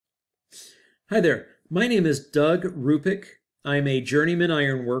Hi there, my name is Doug Rupick. I'm a journeyman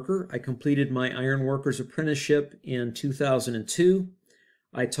ironworker. I completed my ironworker's apprenticeship in 2002.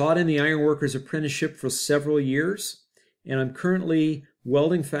 I taught in the ironworker's apprenticeship for several years, and I'm currently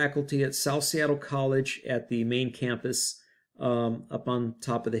welding faculty at South Seattle College at the main campus up on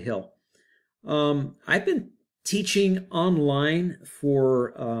top of the hill. I've been teaching online for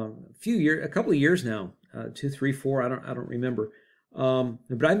a couple of years now, 2, 3, 4, I don't remember.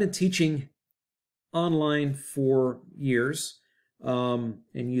 But I've been teaching online for years. And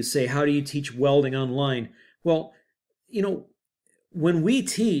you say, how do you teach welding online? Well, you know, when we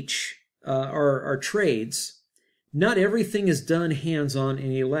teach our trades, not everything is done hands-on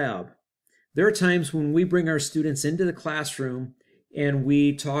in a lab. There are times when we bring our students into the classroom and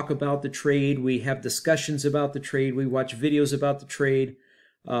we talk about the trade, we have discussions about the trade, we watch videos about the trade.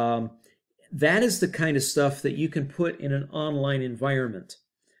 That is the kind of stuff that you can put in an online environment.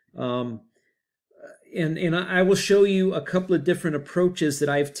 And I will show you a couple of different approaches that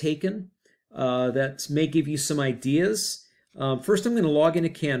I've taken that may give you some ideas. First, I'm going to log into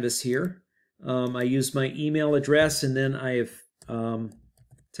Canvas here. I use my email address, and then I have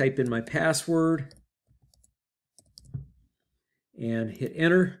type in my password and hit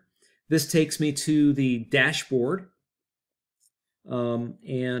enter. This takes me to the dashboard.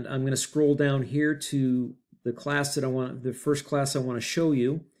 And I'm going to scroll down here to the class that the first class I want to show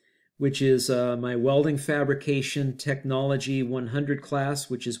you, which is my Welding Fabrication Technology 100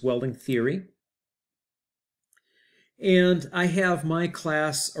 class, which is welding theory. And I have my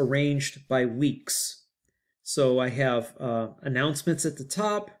class arranged by weeks. So I have announcements at the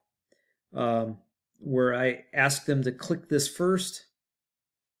top where I ask them to click this first.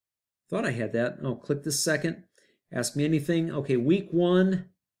 Thought I had that. Oh, click this second. Ask me anything. Okay, week 1,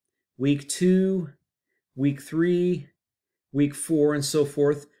 week 2, week 3, week 4, and so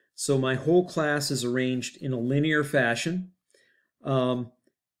forth. So my whole class is arranged in a linear fashion.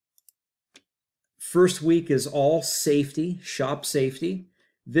 First week is all safety, shop safety.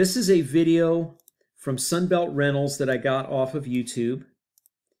 This is a video from Sunbelt Rentals that I got off of YouTube.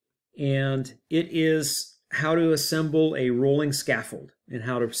 And it is how to assemble a rolling scaffold and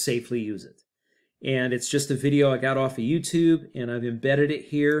how to safely use it. And it's just a video I got off of YouTube, and I've embedded it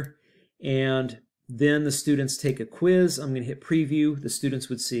here. And then the students take a quiz. I'm going to hit preview. The students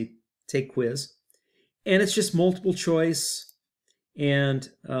would see take quiz. And it's just multiple choice. And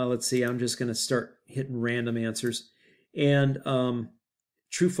let's see, I'm just going to start hitting random answers. And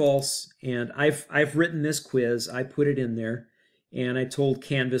true, false. And I've written this quiz. I put it in there. And I told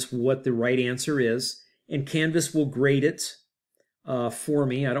Canvas what the right answer is. And Canvas will grade it for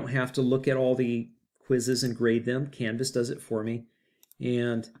me. I don't have to look at all the quizzes and grade them. Canvas does it for me.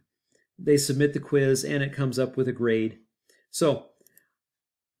 And they submit the quiz and it comes up with a grade. So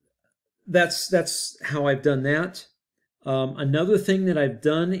that's how I've done that. Another thing that I've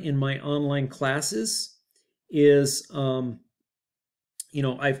done in my online classes is, I've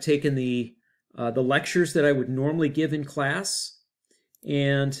taken the lectures that I would normally give in class.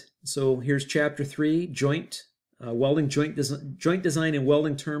 And so here's chapter 3, welding joint design and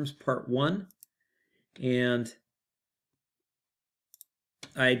welding terms, part 1. And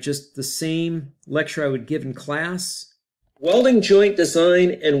the same lecture I would give in class. Welding joint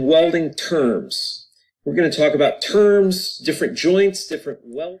design and welding terms. We're going to talk about terms, different joints, different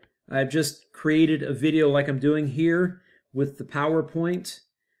weld. I've just created a video like I'm doing here with the PowerPoint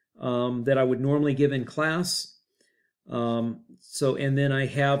that I would normally give in class. And then I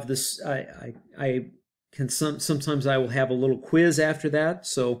have this, sometimes I will have a little quiz after that.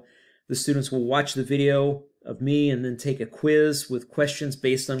 So the students will watch the video of me and then take a quiz with questions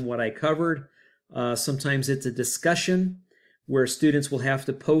based on what I covered. Sometimes it's a discussion where students will have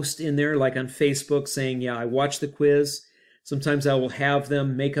to post in there, like on Facebook, saying, yeah, I watched the quiz. Sometimes I will have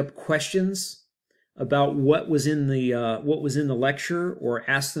them make up questions about what was in the lecture, or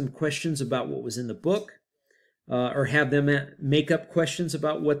ask them questions about what was in the book, or have them make up questions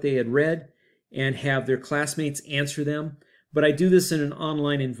about what they had read and have their classmates answer them. But I do this in an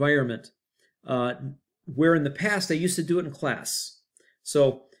online environment, where in the past I used to do it in class.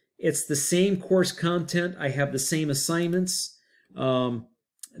 So it's the same course content. I have the same assignments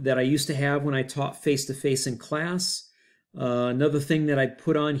that I used to have when I taught face-to-face in class. Another thing that I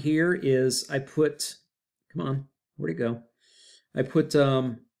put on here is come on, where'd it go? I put,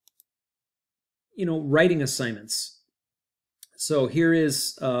 writing assignments. So here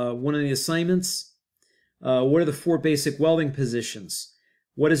is one of the assignments. What are the 4 basic welding positions?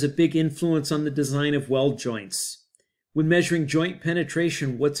 What is a big influence on the design of weld joints? When measuring joint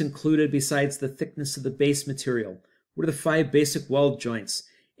penetration, what's included besides the thickness of the base material? What are the 5 basic weld joints?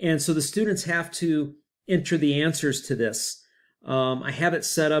 And so the students have to enter the answers to this. I have it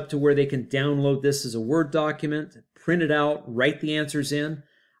set up to where they can download this as a Word document, print it out, write the answers in.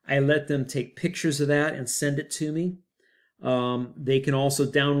 I let them take pictures of that and send it to me. They can also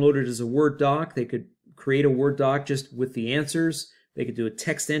download it as a Word doc. They could create a Word doc just with the answers. They could do a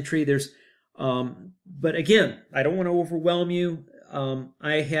text entry. But again, I don't want to overwhelm you.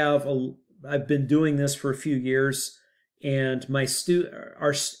 I've been doing this for a few years, and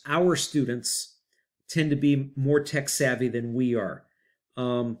our students tend to be more tech savvy than we are.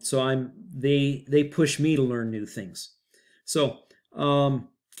 So they push me to learn new things. So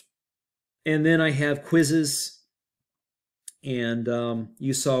and then I have quizzes, and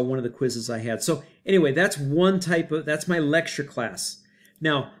you saw one of the quizzes I had. So anyway, that's my lecture class.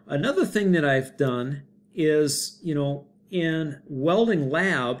 Now, another thing that I've done is, in welding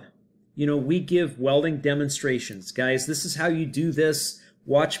lab, we give welding demonstrations. Guys, this is how you do this.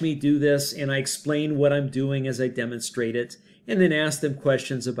 Watch me do this, and I explain what I'm doing as I demonstrate it, and then ask them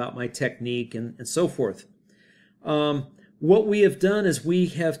questions about my technique and so forth. What we have done is we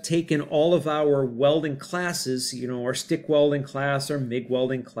have taken all of our welding classes, our stick welding class, our MIG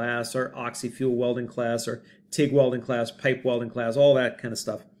welding class, our oxy-fuel welding class, our TIG welding class, pipe welding class, all that kind of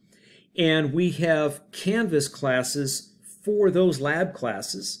stuff. And we have Canvas classes for those lab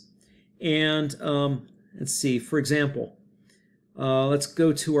classes. And let's see, for example, let's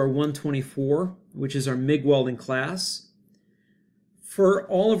go to our 124, which is our MIG welding class. For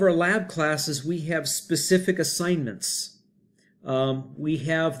all of our lab classes, we have specific assignments. We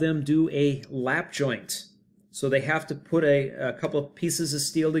have them do a lap joint. So they have to put a couple of pieces of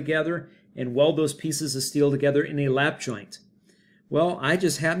steel together and weld those pieces of steel together in a lap joint. Well, I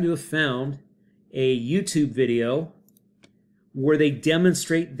just happen to have found a YouTube video where they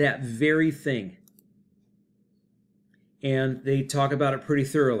demonstrate that very thing. And they talk about it pretty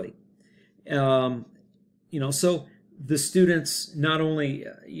thoroughly. So the students not only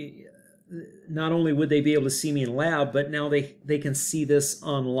would they be able to see me in lab, but now they can see this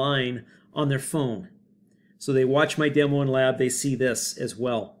online on their phone. So they watch my demo in lab, they see this as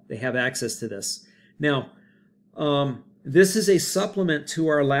well. They have access to this. Now, this is a supplement to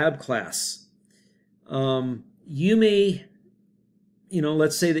our lab class. You may,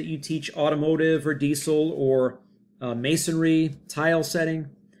 let's say that you teach automotive or diesel or masonry, tile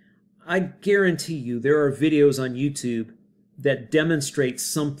setting. I guarantee you there are videos on YouTube that demonstrate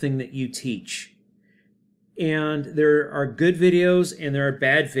something that you teach. And there are good videos and there are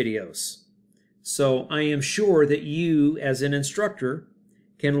bad videos. So I am sure that you, as an instructor,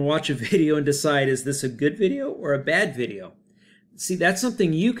 can watch a video and decide, is this a good video or a bad video? See, that's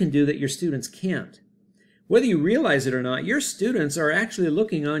something you can do that your students can't. Whether you realize it or not, your students are actually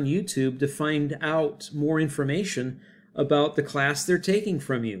looking on YouTube to find out more information about the class they're taking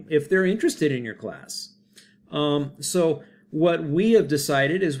from you, if they're interested in your class. So what we have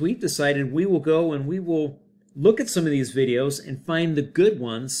decided is we will go and we will look at some of these videos and find the good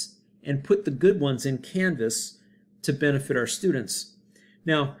ones and put the good ones in Canvas to benefit our students.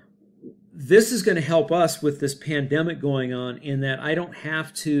 Now, this is going to help us with this pandemic going on in that I don't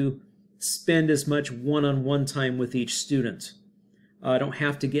have to spend as much one-on-one time with each student. I don't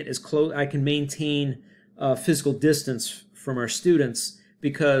have to get as close. I can maintain physical distance from our students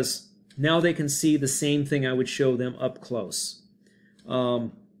because now they can see the same thing I would show them up close.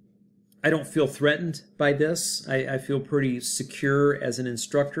 I don't feel threatened by this. I feel pretty secure as an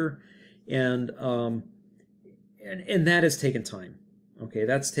instructor, and that has taken time. Okay,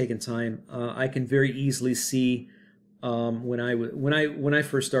 that's taken time. I can very easily see when I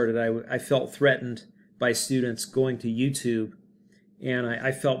first started, I felt threatened by students going to YouTube, and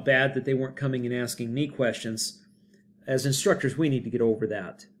I felt bad that they weren't coming and asking me questions. As instructors, we need to get over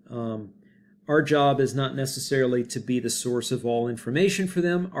that. Our job is not necessarily to be the source of all information for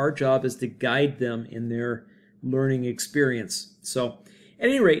them. Our job is to guide them in their learning experience. So, at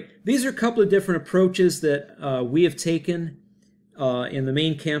any rate, these are a couple of different approaches that we have taken in the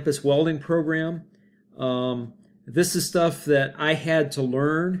main campus welding program. This is stuff that I had to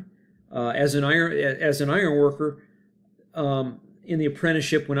learn as an iron worker in the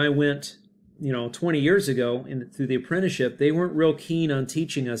apprenticeship when I went 20 years ago through the apprenticeship. They weren't real keen on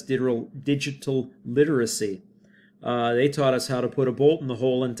teaching us digital literacy. They taught us how to put a bolt in the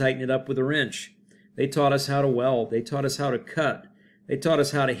hole and tighten it up with a wrench. They taught us how to weld. They taught us how to cut. They taught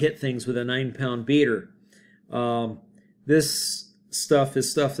us how to hit things with a 9-pound beater. This stuff is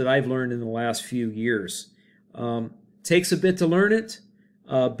stuff that I've learned in the last few years. Takes a bit to learn it,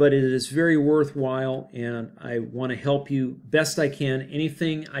 but it is very worthwhile, and I want to help you best I can.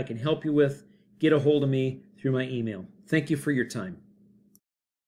 Anything I can help you with, get a hold of me through my email. Thank you for your time.